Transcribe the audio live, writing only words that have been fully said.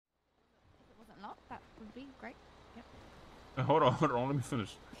would be great. Yep. Hold on, let me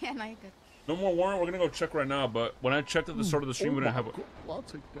finish. Yeah, no, you're good. No more worrying. We're gonna go check right now. But when I checked at the start of the stream, we didn't have a. I'll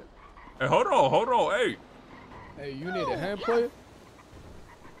take that. Hey, hold on, hey. Hey, you need a hand player?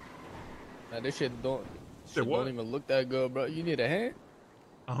 Nah, this shit don't even look that good, bro. You need a hand?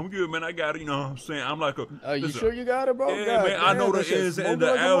 I'm good, man. I got it. You know what I'm saying? I'm like a. You sure you got it, bro? Yeah, God, man. I know the ins and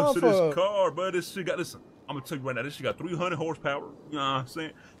the outs of this car. car, but this shit got. Listen, I'm gonna tell you right now. This shit got 300 horsepower. You know what I'm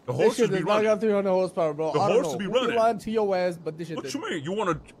saying? The This horses shit be does not running. got 300 horsepower, bro. The I don't horses know. be Who running. lying to your ass, but this shit. What you mean? You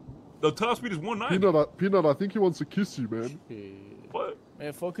want to? The top speed is 190. Peanut, I think he wants to kiss you, man. What?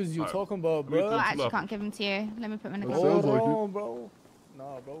 Man, focus you talking about, bro. I actually can't give him to you. Let me put him in the car. Hold on, bro.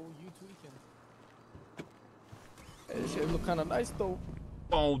 Nah, bro, you tweaking. Hey, this shit look kind of nice, though.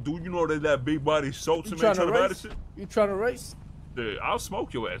 Oh, dude, you know that big body Sultan, man, trying to buy this shit? You trying to race? Yeah, I'll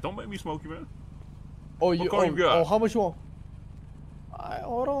smoke your ass. Don't make me smoke you, man. Oh, what car you got? Oh, how much you want? Alright,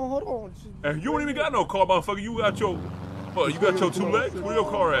 hold on. Hey, you don't even got no car, motherfucker. You got your, what? You got your 2 legs? Where your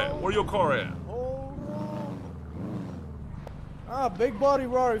car at? Where your car at? Hold on. Ah, big body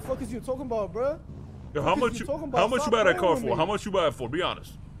Rari. Fuck is you talking about, bro? Yo, how much you buy that car for? How much you buy it for? Be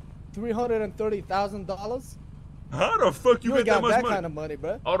honest. $330,000. How the fuck you get that much money? Kind of money,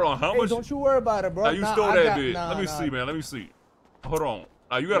 bro. Hold on, how much? Don't you worry about it, bro. Now you stole that bitch. Let me see, man. Let me see. Hold on.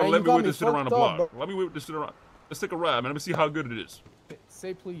 Now you gotta let me whip this shit around the block. Let me whip this shit around. Let's take a ride, man. Let me see how good it is.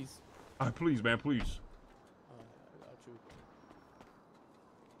 Say please. All right, please, man, please.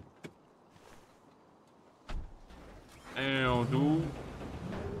 Damn, dude.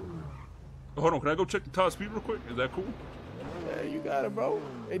 Hold on, can I go check the top speed real quick? Is that cool? Yeah, you got it, bro.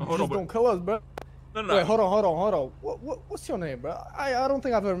 It hold just on, don't kill us, bro. No. Wait, hold on. What's your name, bro? I don't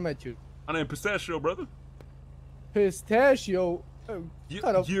think I've ever met you. My name Pistachio, brother. Pistachio? What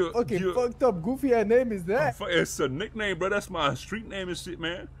kind of fucking fucked up goofy ass name is that? It's a nickname, bro. That's my street name and shit,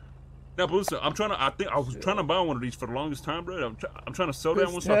 man. Now, but listen, I was trying to buy one of these for the longest time, bro. I'm trying to sell that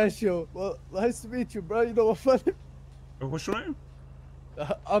one. Pistachio. Well, nice to meet you, bro. You know what funny? What's your name?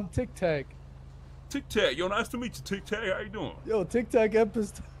 I'm Tic Tac. Tic Tac. Yo, nice to meet you, Tic Tac. How you doing? Yo, Tic Tac and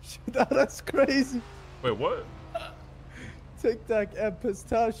Pistachio. That's crazy. Wait, what? Tic Tac and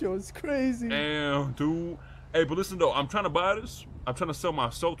Pistachio is crazy. Damn, dude. Hey, but listen, though. I'm trying to buy this. I'm trying to sell my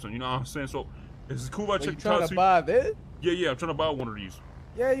Sultan. You know what I'm saying? So, is it cool if I check the top speed? You trying to buy this? Yeah. I'm trying to buy one of these.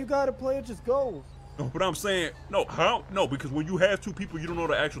 Yeah, you got to play it. Just go. No, but I'm saying, no, how? No, because when you have 2 people, you don't know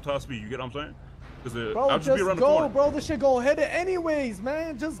the actual top speed. You get what I'm saying? Bro, I'll just be around the corner. Bro. This shit gonna hit it anyways,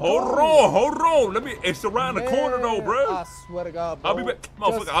 man. Just hold on. It's around the corner though, bro. I swear to God, bro. I'll be back,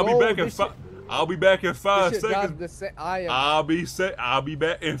 motherfucker. I'll be back in 5 seconds. I'll be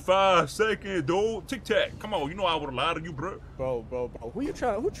back in 5 seconds, dude. Tic Tac. Come on, you know I would have lied to you, bro. Bro. Who you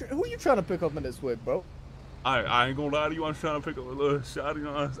trying to pick up in this with, bro? I ain't gonna lie to you. I'm trying to pick up a little shot. You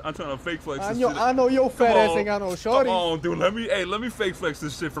know, I'm trying to fake flex this shit. I know your fat ass ain't got no shorty. Come on, dude. Let me fake flex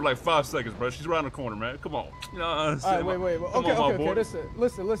this shit for like 5 seconds, bro. She's around the corner, man. Come on. You know what I'm saying? All right, wait. Okay.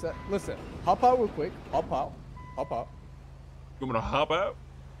 Listen. Hop out real quick. Hop out. You want me to hop out?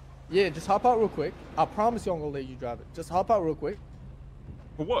 Yeah, just hop out real quick. I promise you I'm gonna let you drive it. Just hop out real quick.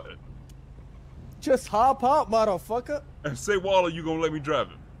 For what? Just hop out, motherfucker. And say, Waller, you gonna let me drive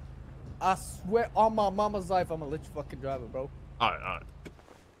it? I swear on my mama's life, I'm gonna let you fucking drive it, bro. Alright.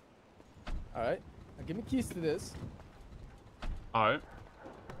 Now give me keys to this. Alright.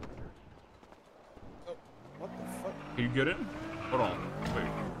 Oh, what the fuck? Can you get in? Hold on. Wait.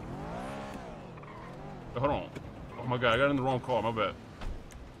 Hold on. Oh my god, I got in the wrong car. My bad.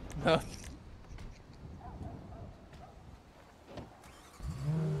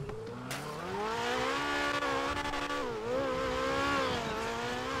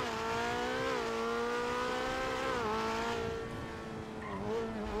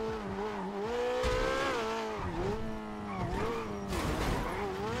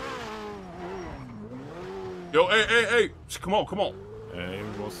 Yo, hey. Come on. Hey,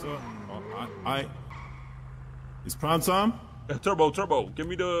 what's up? It's prime time? Yeah, turbo. Give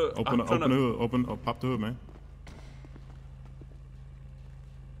me the... Open the hood. Pop the hood, man.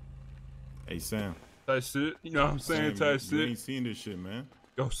 Hey, Sam. Tight shit. You know what I'm saying? Tight shit. You ain't seen this shit, man.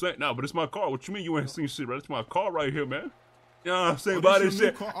 Yo, Sam, nah, but it's my car. What you mean you ain't seen shit, bro? It's my car right here, man. You know what I'm saying? Buy this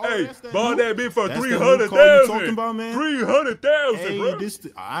shit. Hey, buy that bitch for 300,000. Talking about, man? 300,000, hey, bro.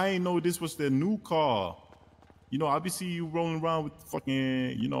 I ain't know this was their new car. You know, I be seeing you rolling around with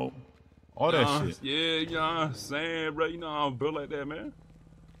fucking, you know, all that shit. Yeah, you know what I'm saying, bro. You know I'm built like that, man.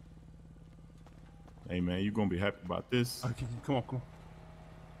 Hey, man, you gonna be happy about this. Okay, come on.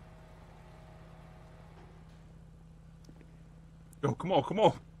 Yo, come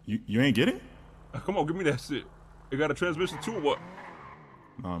on. You ain't get it? Come on, give me that shit. It got a transmission too or what?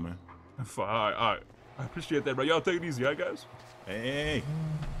 Nah, man. All right. I appreciate that, bro. Y'all take it easy, all right, guys? Hey,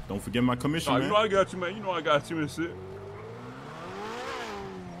 don't forget my commission, Nah, man. you know I got you, man. You know I got you and shit.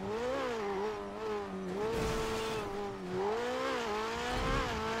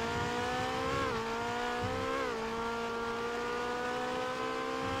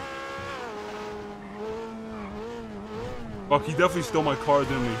 Fuck, he definitely stole my car,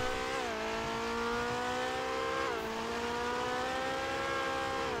 didn't he?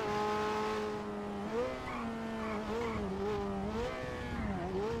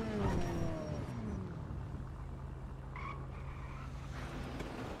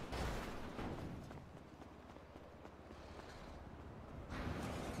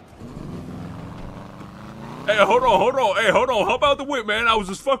 Hey, hold on. Hey, hold on. How about the whip, man? I was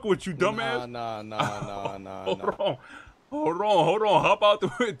just fucking with you, dumbass. Nah. Hold on. How about the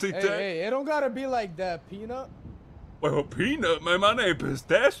whip, Tic Tac? Hey, it don't gotta be like that, Peanut. Well, Peanut, man. My name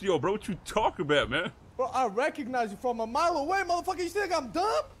Pistachio, bro. What you talking about, man? Bro, I recognize you from a mile away, motherfucker. You think I'm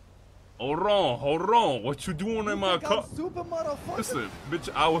dumb? Hold on. What you doing in my car? I'm super motherfucker. Listen, bitch,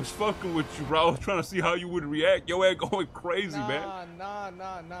 I was fucking with you, bro. I was trying to see how you would react. Your ass going crazy, man. Nah.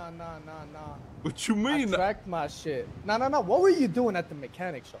 What you mean? I tracked my shit. Nah. What were you doing at the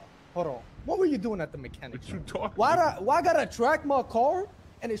mechanic shop? Hold on. What were you doing at the mechanic shop? What you talking Why about? I gotta track my car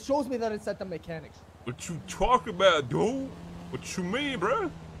and it shows me that it's at the mechanic shop? What you talking about, dude? What you mean, bro?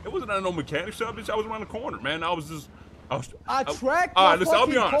 It wasn't at no mechanic shop, bitch. I was around the corner, man. I tracked all my right, listen, I'll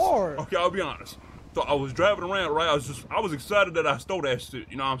be fucking honest. car. Okay, I'll be honest. So I was driving around, right? I was excited that I stole that shit,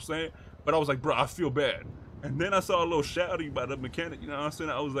 you know what I'm saying? But I was like, bro, I feel bad. And then I saw a little shouty by the mechanic, you know what I'm saying?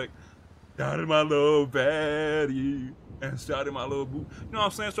 I was like, shouted my little baddie and shouted my little boo. You know what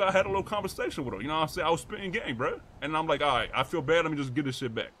I'm saying? So I had a little conversation with her, you know what I'm saying? I was spitting game, bro. And I'm like, all right, I feel bad. Let me just get this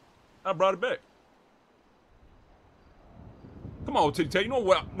shit back. I brought it back. Come on, Tic Tac. You know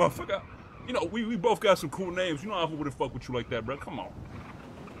what, motherfucker? You know, we both got some cool names. You know I wouldn't fuck with you like that, bro. Come on. You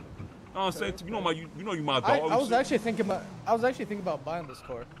know what I'm saying? You know you my dog. I was actually thinking about buying this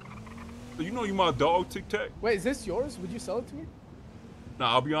car. So you know you my dog, Tic Tac? Wait, is this yours? Would you sell it to me?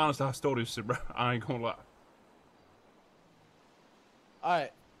 Nah, I'll be honest, I stole this shit, bro. I ain't gonna lie.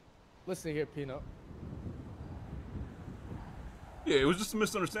 Alright. Listen here, Peanut. Yeah, it was just a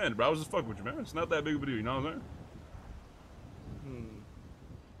misunderstanding, bro. I was just fucking with you, man. It's not that big of a deal, you know what I'm saying?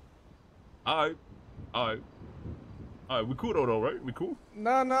 Alright, we cool though, right? We cool?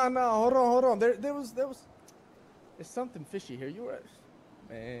 No. Hold on. There's something fishy here. You right,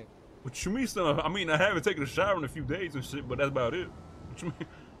 man. What you mean, son? I mean, I haven't taken a shower in a few days and shit, but that's about it. What you mean?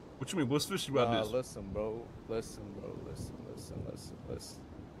 What you mean? What's fishy about this? Listen, bro. Listen.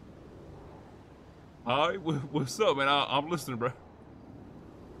 Alright, what's up, man? I'm listening, bro.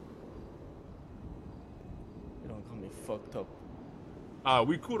 You don't call me fucked up.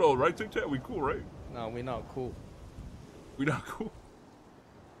 We cool though, right, Tic Tac? We cool, right? No, we not cool. We not cool?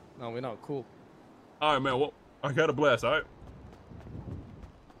 No, we not cool. Alright, man, well, I got a blast, alright?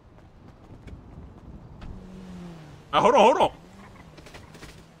 Hold on.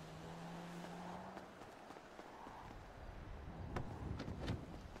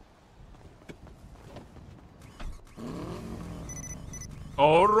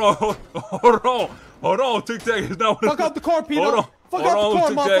 Hold on, Tic Tac. It's not what Fuck out the car, Peanut. Hold on. Fuck out the car,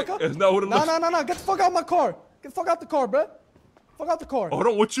 Tic Tac. motherfucker. It's not what it looks. No. Get the fuck out of my car. Get the fuck out the car, bro. Fuck out the car. Hold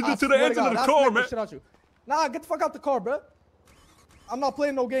on, what you did to the engine of the car, man? Shit out you. Nah, get the fuck out the car, bro. I'm not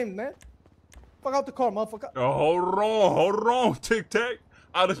playing no game, man. Fuck out the car, motherfucker. Hold on, Tic Tac.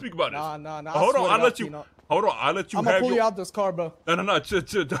 Let's speak about this. Nah. Hold on, I'll let you. Hold on, I'll let you. I'm gonna pull you out this car, bro. No, chill.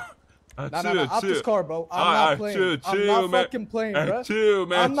 Out this car, bro. I'm not playing. I'm not fucking playing, bro. Chill,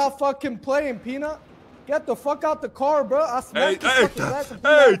 man. I'm not fucking playing, Peanut. Get the fuck out the car, bro. I smacked this fucking ass and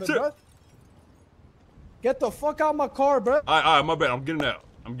bro. Get the fuck out my car, bro. Alright, my bad. I'm getting out.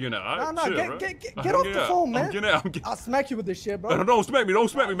 Nah, chill, get off the phone, man. I'm getting out. I'll smack you with this shit, bro. No, don't smack me,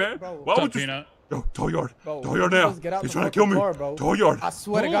 man. Bro. Why would you? Peanut? Yo, Toyard now. He's trying to kill me. Toyard. I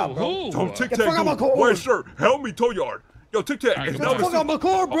swear to God, bro. Don't Tic Get the fuck out my Tac. car. Wait, sir. Help me, Toyard. Yo, Tic Tac. Get the fuck out my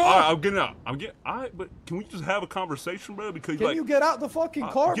car, bro. Alright, I'm getting out. Alright, but can we just have a conversation, bro? Because Can you get out the fucking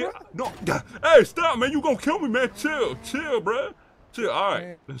car, bro? No. Hey, stop, man. You gonna kill me, man. Chill, bro. Chill. All right.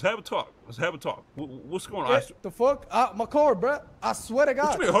 Man. Let's have a talk. What's going on? Get the fuck out my car, bro. I swear to God.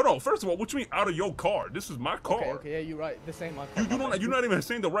 What you mean? Hold on. First of all, what you mean out of your car? This is my car. Okay, yeah, you're right. This ain't my car. You're not even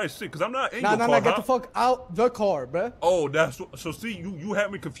saying the right shit, because I'm not in your car. Nah, get the fuck out the car, bro. Oh, so see, you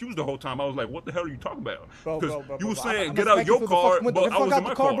had me confused the whole time. I was like, what the hell are you talking about? Bro. You were saying get out your car, but I was in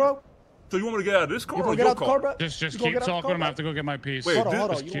my car. Bro. So you want me to get out of this car You or gonna get your out the car, car? bro? Just You gonna keep get out the talking. car, I'm gonna have to go get my piece. Wait, Hold on.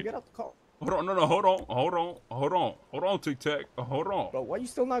 just You gonna get out the car? Hold on, hold on, Tic Tac, hold on. Bro, why you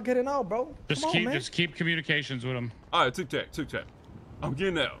still not getting out, bro? Just keep communications with him. All right, Tic Tac. I'm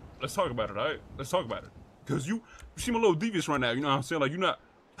getting out. Let's talk about it, all right? Let's talk about it. Cause you seem a little devious right now. You know what I'm saying? Like you're not.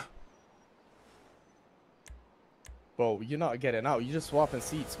 Bro, you're not getting out. You're just swapping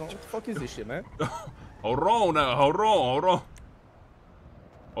seats. What the fuck is this shit, man? Hold on now. Hold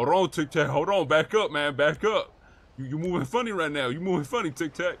on, Tic Tac. Hold on. Back up, man. Back up. You moving funny right now. You moving funny,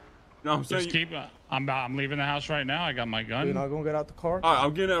 Tic Tac. You know what I'm saying? Just keep. I'm leaving the house right now. I got my gun. You're not gonna get out the car? All right,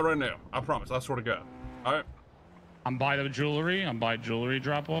 I'm getting out right now. I promise. I swear to God. All right. I'm by the jewelry. I'm by jewelry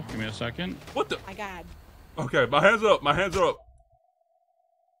drop off. Give me a second. What the? My God. Okay, my hands are up. My hands are up.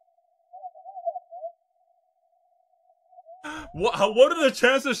 What are the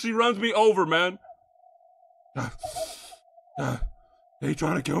chances she runs me over, man? He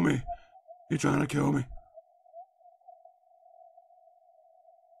trying to kill me. He trying to kill me.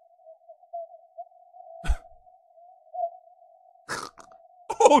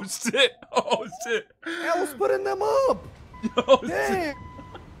 Oh shit! Oh shit! I was putting them up. Oh, Damn.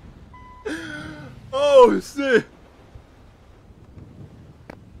 Oh shit!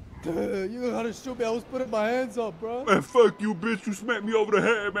 You know how to shoot me. I was putting my hands up, bro. Man, fuck you, bitch! You smacked me over the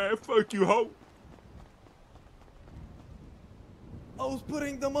head, man. Fuck you, hoe. I was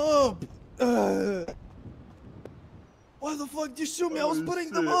putting them up. Why the fuck did you shoot me? I was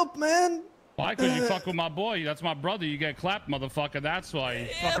putting them up, man. Why? Because you fuck with my boy. That's my brother. You get clapped, motherfucker. That's why. You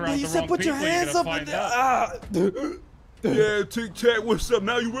fuck Yeah, around but you with the said wrong put your people, hands you're up gonna in find there. out. Yeah, Tic Tac, what's up?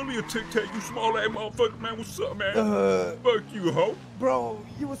 Now you really a Tic Tac, you small ass motherfucker, man. What's up, man? Fuck you, hoe. Bro,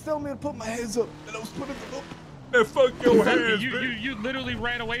 you was telling me to put my hands up, and I was putting them up. Man, fuck your hands, You literally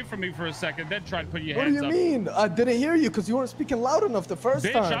ran away from me for a second, then tried to put your What do hands you up. mean? I didn't hear you because you weren't speaking loud enough the first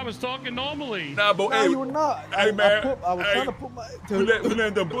Bitch, time. I was talking normally. Nah, but No, hey, you were not. Hey, man. I was trying to put my. We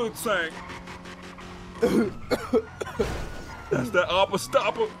let the book sing. That's that opera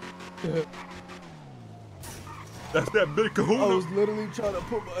stopper. That's that big kahuna. I was literally trying to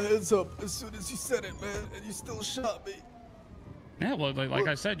put my hands up as soon as you said it, man, and you still shot me. Yeah, well, like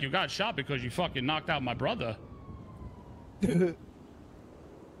I said, you got shot because you fucking knocked out my brother.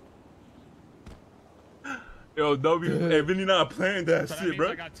 Yo, W, hey, Vinny not playing that So that shit, means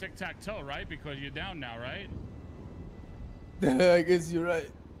bro. I got tic-tac-toe, right? Because you're down now, right? I guess you're right.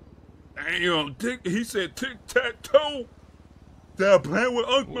 Damn, he said tic-tac-toe. They're playing with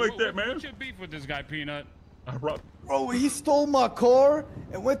Uncle like that, man. What's your beef with this guy, Peanut? Bro, he stole my car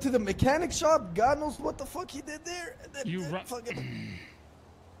and went to the mechanic shop. God knows what the fuck he did there. And then fucking...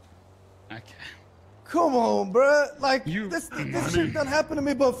 Okay. Come on, bro. Like, this shit done happened to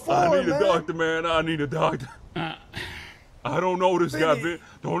me before, I need man. a doctor, man. I need a doctor. I don't know this guy, Vin.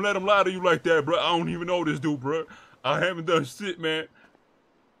 Don't let him lie to you like that, bro. I don't even know this dude, bro. I haven't done shit, man.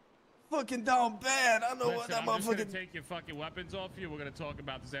 Fucking down bad. I know what that I'm just gonna motherfucking... take your fucking weapons off you. We're gonna talk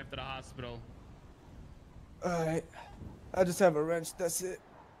about this after the hospital. Alright. I just have a wrench. That's it.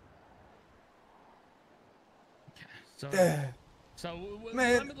 So,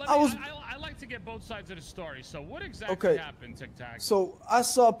 man, I like to get both sides of the story. So what exactly happened, Tic Tac? So I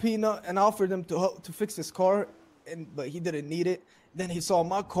saw Peanut and offered him to fix his car, but he didn't need it. Then he saw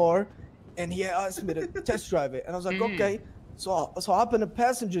my car, and he asked me to test drive it, and I was like, okay. So I hop in the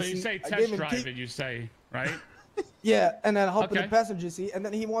passenger seat. So you say test drive it, you say, right? Yeah, and then I hop in the passenger seat, and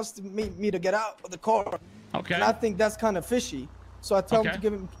then he wants to me to get out of the car. Okay. And I think that's kind of fishy. So I tell him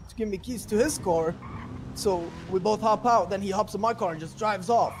to give me keys to his car. So we both hop out. Then he hops in my car and just drives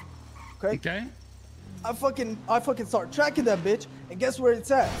off. Okay. Okay. I fucking start tracking that bitch, and guess where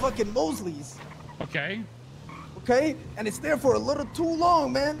it's at? Fucking Mosley's. Okay. Okay. And it's there for a little too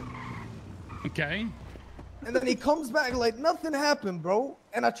long, man. Okay. And then he comes back like nothing happened, bro.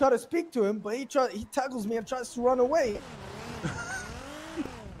 And I try to speak to him, but he tackles me and tries to run away.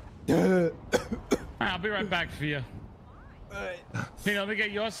 I'll be right back for you. Alright. Peanut, let me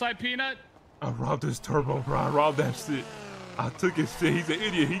get your side, Peanut. I robbed his turbo, bro. I robbed that shit. I took his shit. He's an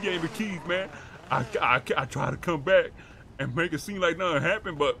idiot. He gave me keys, man. I tried to come back and make it seem like nothing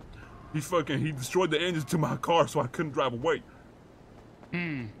happened, but he destroyed the engine to my car, so I couldn't drive away.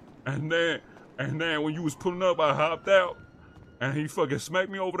 And then when you was pulling up, I hopped out, and he fucking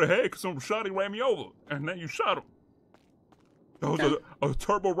smacked me over the head because some shotty ran me over, and then you shot him. That was a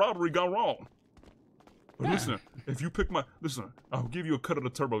turbo robbery gone wrong. But listen, if you pick I'll give you a cut of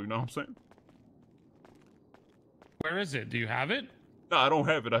the turbo, you know what I'm saying? Where is it? Do you have it? No, I don't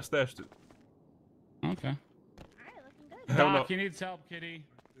have it. I stashed it. Okay. Hell Doc, no. he needs help, kitty.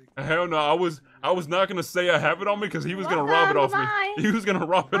 Hell no. I was not gonna say I have it on me because he was gonna rob it off me. He was gonna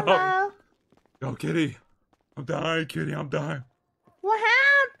rob it off me. Yo, kitty. I'm dying, kitty. I'm dying. What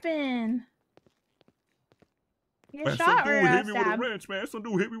happened? You Man, some shot or dude hit me with a stabbed? wrench, man. Some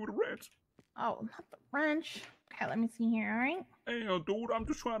dude hit me with a wrench. Oh, not the wrench. Okay, let me see here. All right. Damn, dude, I'm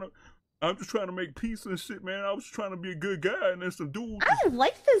just trying to make peace and shit, man. I was trying to be a good guy, and then some dude. I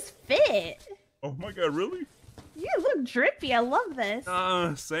like this fit. Oh my god, really? You look drippy. I love this.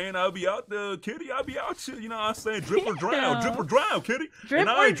 Saying I'll be out there, kitty. I'll be out here. You know what I'm saying? Drip or drown, drip or drown, kitty. Drip and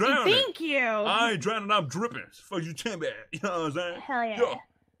I ain't or drowning. thank you. I ain't drowning. I'm dripping. Fuck you, chin bad. You know what I'm saying? Hell yeah. Yo.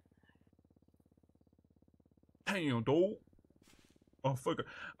 Damn, dude. Oh fuck!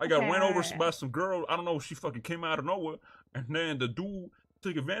 I got ran over by some girl. I don't know. She fucking came out of nowhere, and then the dude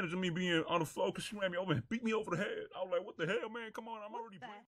took advantage of me being on the floor because she ran me over and beat me over the head. I was like, "What the hell, man? Come on, I'm already."